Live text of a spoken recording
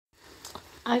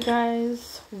Hi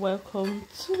guys, welcome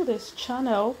to this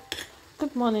channel.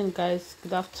 Good morning guys,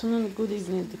 good afternoon, good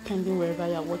evening, depending wherever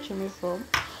you're watching me from.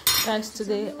 Guys,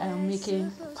 today I am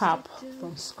making pap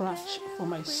from scratch for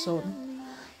my son.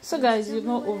 So guys,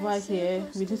 over here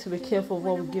we need to be careful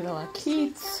what we give our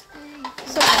kids.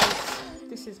 So guys,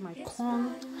 this is my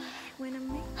corn.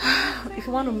 If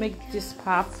you want to make this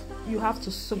pap, you have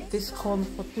to soak this corn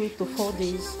for 3 to 4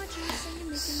 days.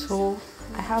 So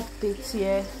I have dates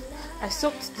here. I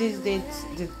soaked this date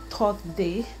the 3rd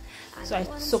day, so I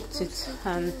soaked it,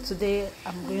 and today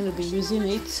I'm going to be using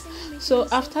it. So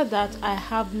after that, I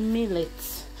have millet.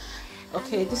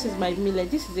 Okay, this is my millet.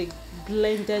 This is a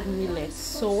blended millet.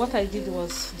 So what I did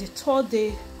was the 3rd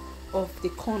day of the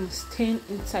corn staying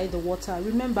inside the water.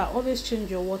 Remember, always change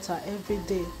your water every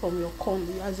day from your corn,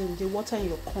 as in the water in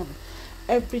your corn.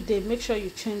 Every day make sure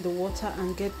you change the water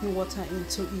and get new water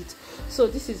into it. So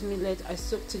this is millet. I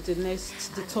soaked it the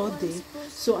 3rd day,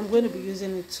 so I'm going to be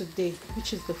using it today,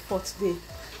 which is the 4th day.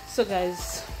 So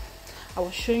guys, I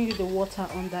was showing you the water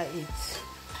under it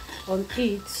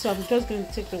so I'm just going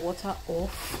to take the water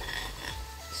off.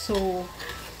 So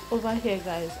over here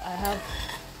guys, I have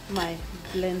my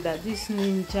blender, this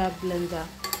Ninja blender.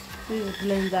 This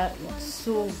blender is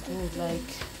so good. Like,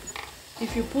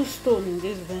 if you put stone in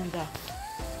this blender,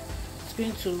 it's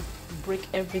going to break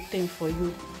everything for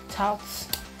you without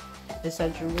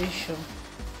exaggeration.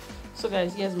 So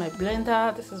guys, here's my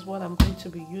blender. This is what I'm going to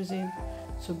be using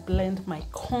to blend my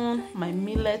corn, my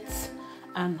millet,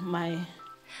 and my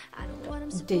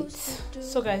dates.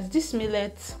 So guys, this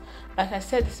millet, like I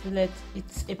said, this millet,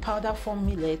 it's a powder form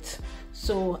millet,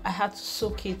 so I had to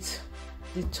soak it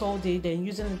the 3rd day, then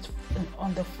using it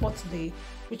on the 4th day,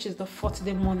 which is the 4th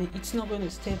day morning. It's not going to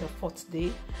stay the 4th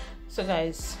day. So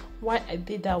guys, why I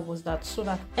did that was that so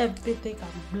that everything can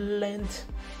blend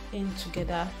in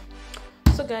together.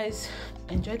 So guys,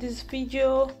 enjoy this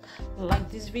video, like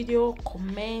this video,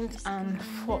 comment, and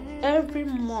for every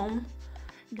mom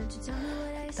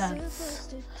that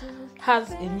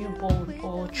has a newborn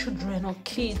or children or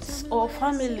kids or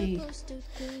family,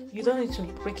 you don't need to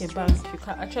break a bank. You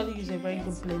can actually use a very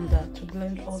good blender to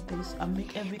blend all this and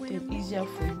make everything easier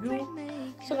for you.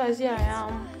 So guys, here I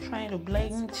am trying to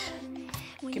blend.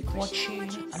 Keep watching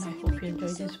and I hope you enjoy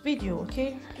this video.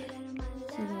 Okay,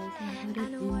 so guys, I'm already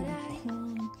in the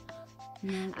corn.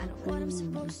 Now I'm going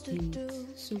in the date.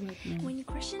 So right now,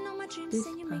 this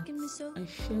part, I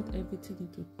shared everything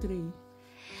into 3.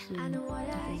 So that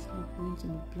is how I'm going to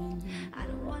be blending.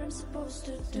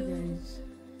 So guys,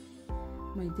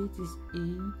 my date is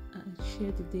in. I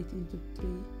shared the date into 3.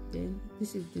 Then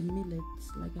this is the millet.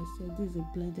 Like I said, this is a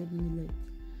blended millet.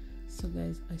 So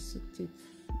guys, I soaked it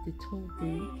the 12th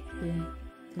day. Then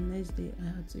the next day I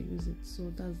had to use it. So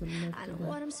that's the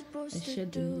leftover. I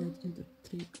shared the millet into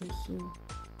 3 also.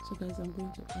 So guys, I'm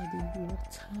going to add in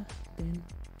water, then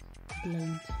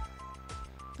blend.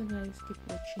 So guys, keep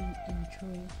watching,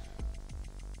 enjoy.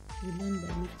 Remember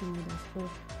lifting it as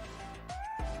up.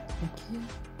 Okay.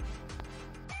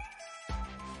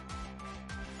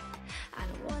 I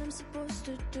know what I'm supposed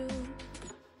to do.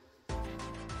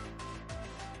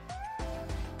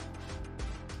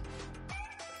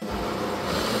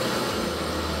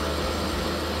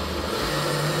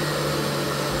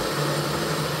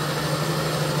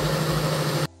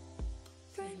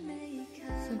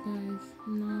 So guys,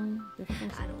 now the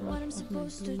first part of my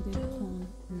blended corn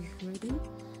is ready.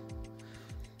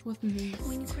 What next?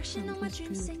 When you're crushing on my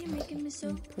dreams and you're making me so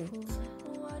cool.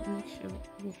 Make sure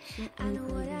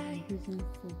whatsoever you're using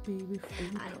for baby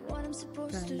food,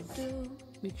 guys,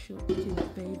 make sure it is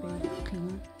very, very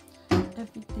clean.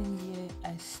 Everything here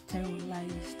I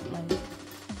sterilized,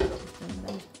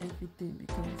 everything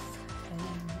because I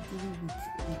am dealing with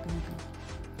a baby.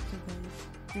 So guys,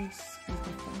 this is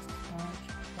the first part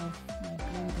of my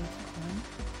blended corn.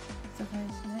 So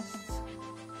guys, next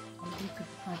I'm going to be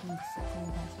adding the second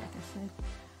batch. Like I said,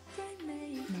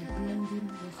 my blending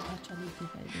was actually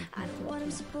divided into what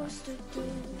I'm supposed to do.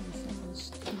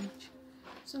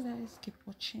 So guys, keep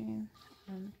watching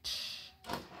and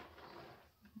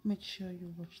make sure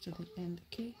you watch to the end,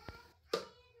 okay?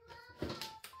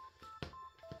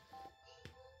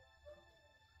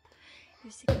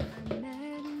 You're sick of my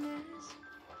madness.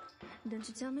 Don't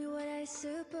you tell me what I'm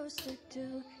supposed to do.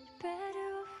 You're better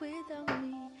off without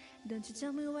me. Don't you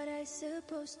tell me what I'm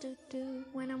supposed to do.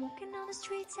 When I'm walking on the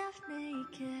streets half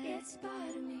naked, it's part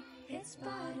of me, it's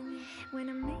part of me. When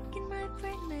I'm making my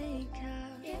brain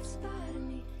makeup, it's part of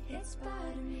me, it's part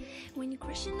of me. When you're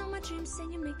crushing on my dreams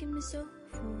and you're making me so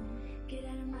full, get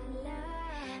out of my life.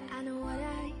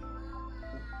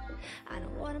 I know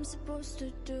what I'm supposed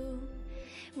to do.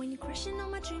 When you're crushing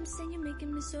on my dreams and you're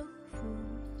making me so full.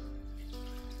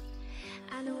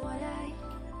 I know what I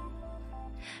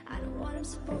know what I'm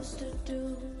supposed to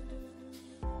do.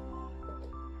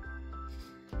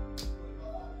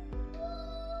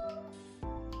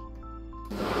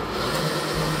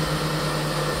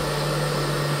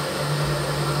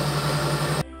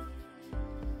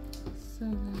 So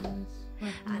guys,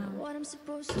 right I know now what I'm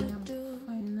supposed we to have do.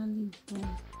 finally done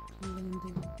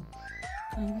blending.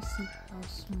 Can you see how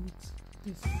smooth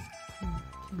this cream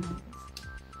came out?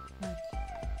 Like,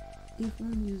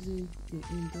 even using the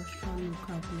industrial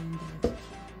local blender, it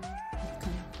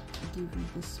can give you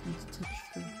this smooth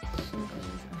texture. So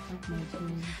guys, I have my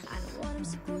bowls. I know what I'm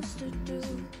supposed to do.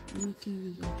 Making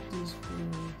use of these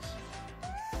bowls.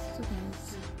 So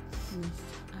guys, yes,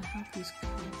 I have this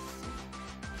cloth.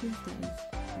 Please guys,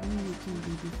 when making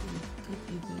baby food, get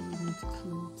a very neat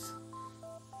cloth.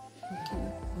 Okay,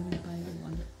 or you buy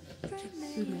one. So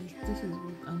guys, this is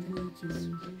what I'm going to use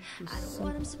to I know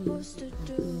what I'm supposed to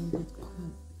do. blended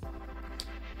corn.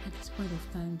 At this point of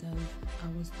time, guys, I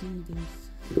was doing this,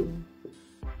 so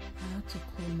I had to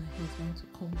call my husband to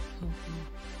come help me,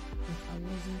 but I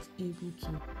wasn't able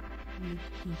to make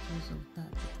because of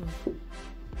that, because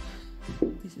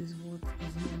this is what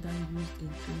his mother used in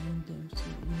training them, so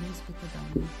he knows better than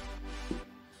me.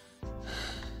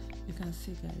 You can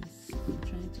see guys, I'm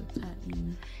trying to tie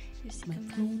in my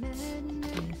clothes.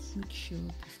 Yes, make sure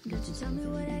this Don't you is tell me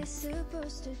what I'm very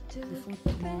supposed to do.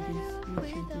 before doing this, make sure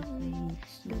it is very neat.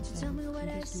 Don't you tell me what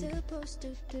I'm just need supposed to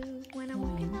do. When I'm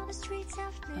walking down the streets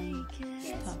half naked, it's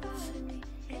start bothering me,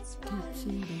 it's bothering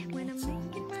me. getting the When I'm water,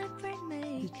 making my bright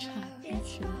the makeup, chaff, make it's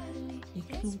sure bothering me, a it's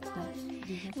cloth that bothering me.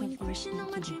 the water When you're goes crushing on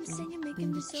my into the dreams and cloth, you're then making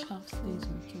me the so chaff stays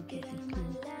on top of get the out of my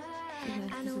cloth. life. So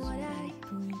guys, I this know is what what I'm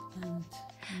doing, and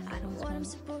my I know what I'm husband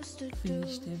supposed to do.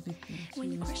 finished everything.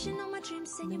 When you're Seriously, crushing on my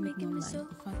dreams and let you're me making not me lie. so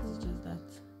The fact is just that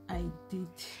I did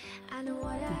I know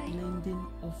what the blending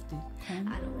of the corn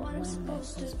I know what I'm when my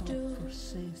supposed to husband do.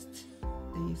 processed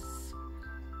this,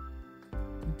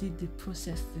 did the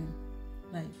processing.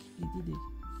 Like, he did a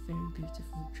very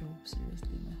beautiful job.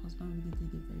 Seriously, my husband really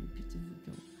did a very beautiful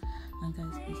job. And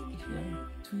guys, if you are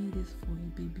doing this for a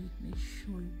baby, make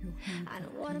sure your hands I know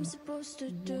are what I'm clean. supposed to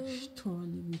do. Wash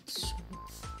thoroughly with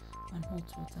salt and hot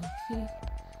water. Okay,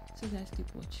 so guys,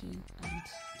 keep watching and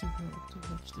do well to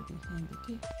watch to the end.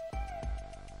 Okay.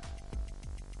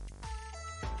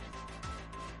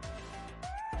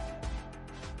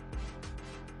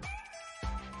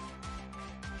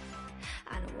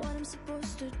 I know what I'm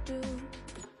supposed to do.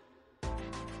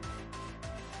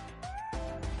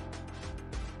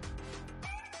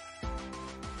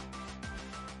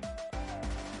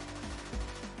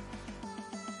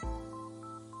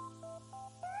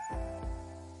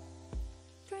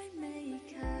 Bright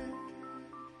makeup.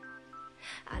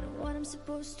 I know what I'm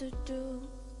supposed to do.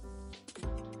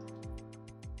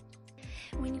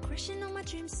 When you're crushing on my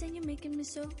dreams and you're making me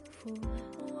so full.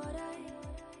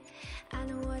 I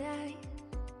know what I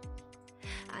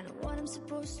know what I'm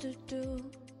supposed to do.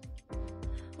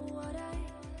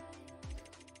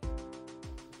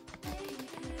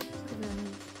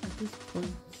 At this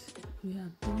point, we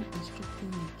are done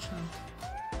extracting the chaff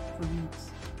from it.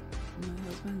 My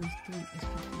husband is done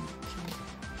extracting the chaff.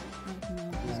 Right now,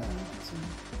 he's going to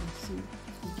see if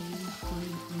he is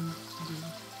going into the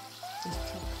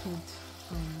extracted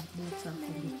water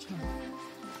from the chaff.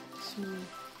 So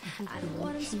I hope I know you're what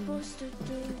I'm watching. supposed to do.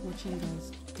 Keep watching, guys.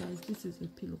 Guys, this is a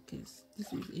pillowcase.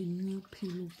 This is a new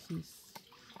pillowcase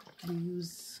we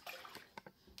use.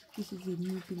 This is a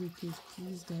new pillowcase.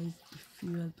 Please, guys, if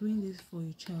you are doing this for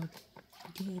your child,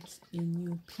 get a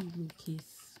new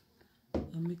pillowcase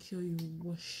and make sure you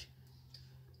wash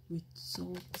with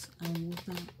salt and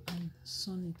water and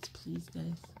sun it, please,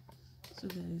 guys. So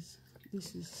guys,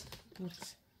 this is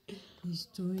what he's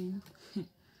doing.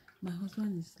 My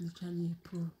husband is literally a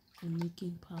pro in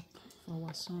making pap for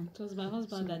our son. It was my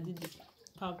husband that did the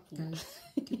pap. Guys,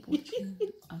 keep watching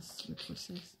as we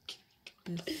process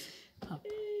this pap.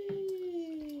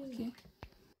 Okay.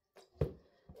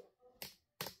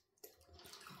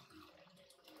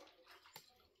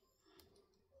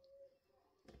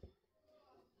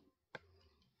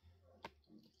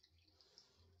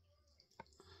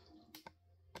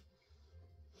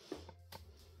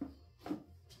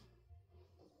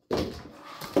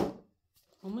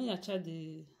 Omo yacha de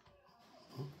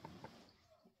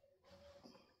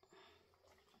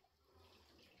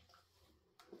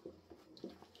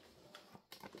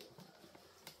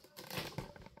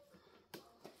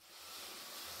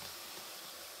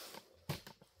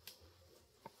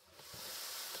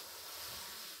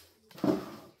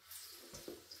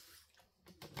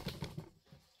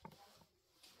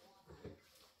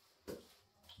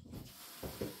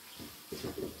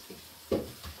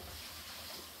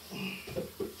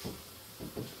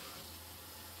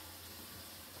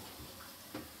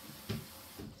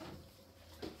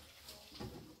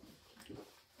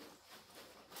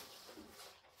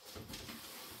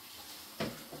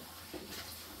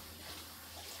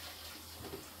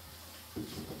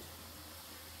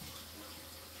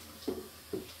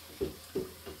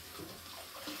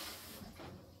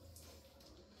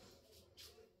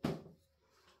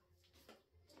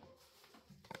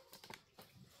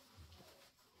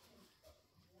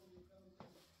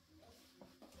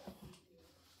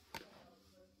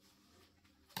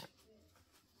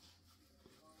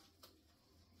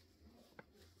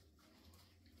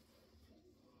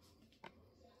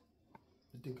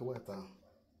think water.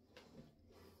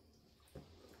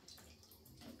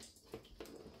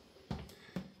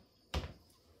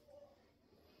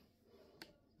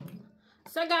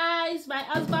 So guys, my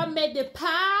husband made the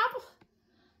pap.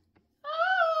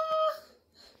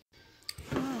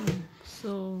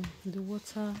 So the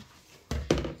water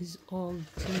is all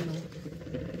clean.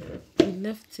 We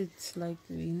left it like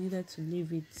we needed to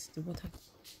leave it. The water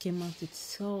came out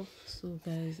itself. So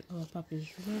guys, our pap is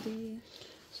ready.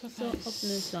 So up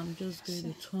next, I'm just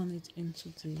going to turn it into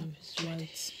the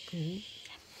white bowl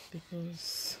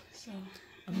because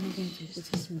I'm not going to put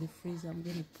it in the freezer. I'm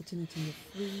going to put it in the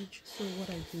fridge. So what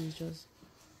I do is just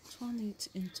turn it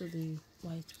into the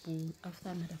white bowl. After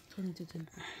I might have turned it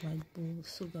into the white bowl,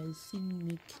 so guys, see me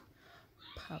make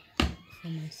pap for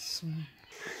my son.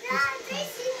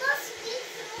 This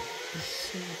is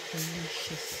so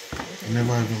delicious.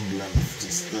 Never even blend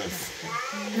this stuff.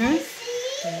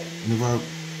 Never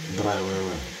dry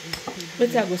well.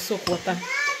 But I go soak water.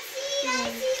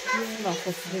 Not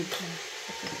for fridge.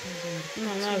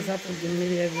 No, that's up to the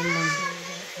middle every morning.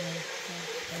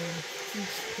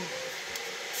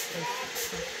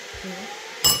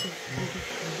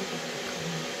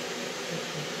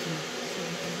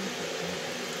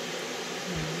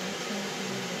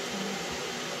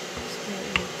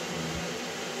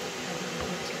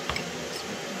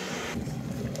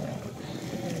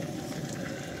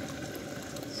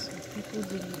 People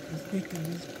do make mistake in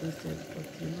this process, but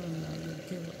you know now you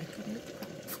girl, I can make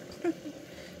pap.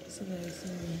 So guys,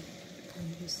 can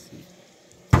you see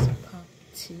this pap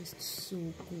tastes so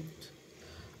good?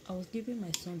 I was giving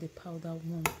my son the powder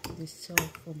one they sell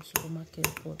from supermarket,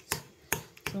 but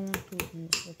someone told me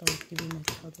what I was giving my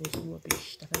child was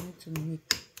rubbish, that I need to make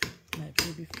my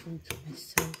baby food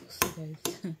myself. So guys,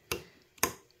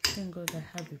 thank God I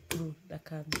have a pro that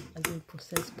can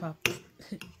process pap.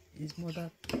 His mother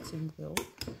taught him well.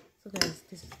 So guys,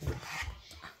 this is my pap.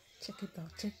 Check it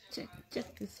out.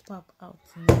 Check this pap out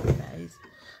now, guys.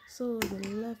 So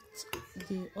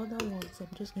the other ones, I'm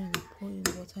just going to pour in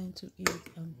water into it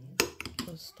and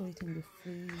just store it in the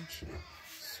fridge.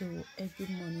 So every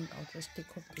morning I'll just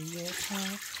take up the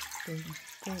water, then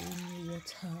pour in new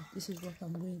water. This is what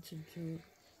I'm going to do.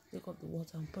 Take up the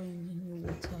water and pour in new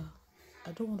water.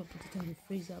 I don't want to put it in the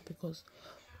freezer because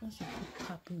once you put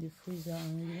pap in the freezer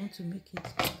and you want to make it,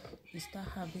 you start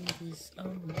having these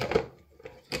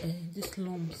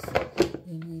lumps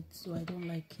in it. So I don't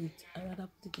like it. I rather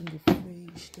put it in the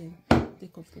fridge, then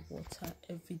take off the water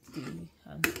every day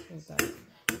and all that.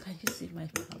 Can you see my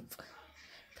pap?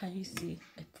 Can you see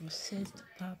a processed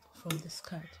pap from the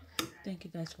scratch? Thank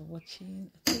you guys for watching.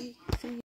 Okay, see you.